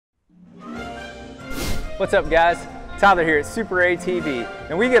What's up guys? Tyler here at SuperATV,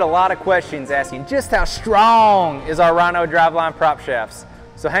 and we get a lot of questions asking just how strong is our Rhino Driveline prop shafts.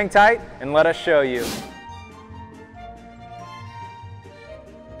 So hang tight and let us show you.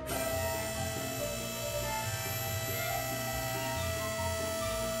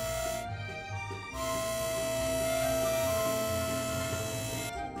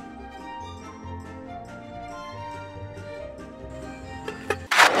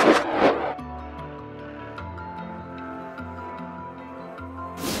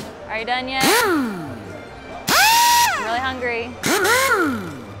 Are you done yet? I'm really hungry.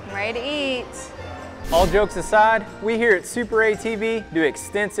 I'm ready to eat. All jokes aside, we here at SuperATV do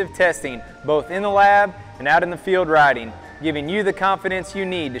extensive testing, both in the lab and out in the field riding, giving you the confidence you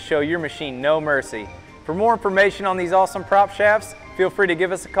need to show your machine no mercy. For more information on these awesome prop shafts, feel free to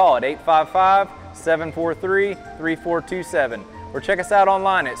give us a call at 855-743-3427 or check us out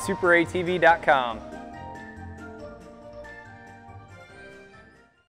online at superatv.com.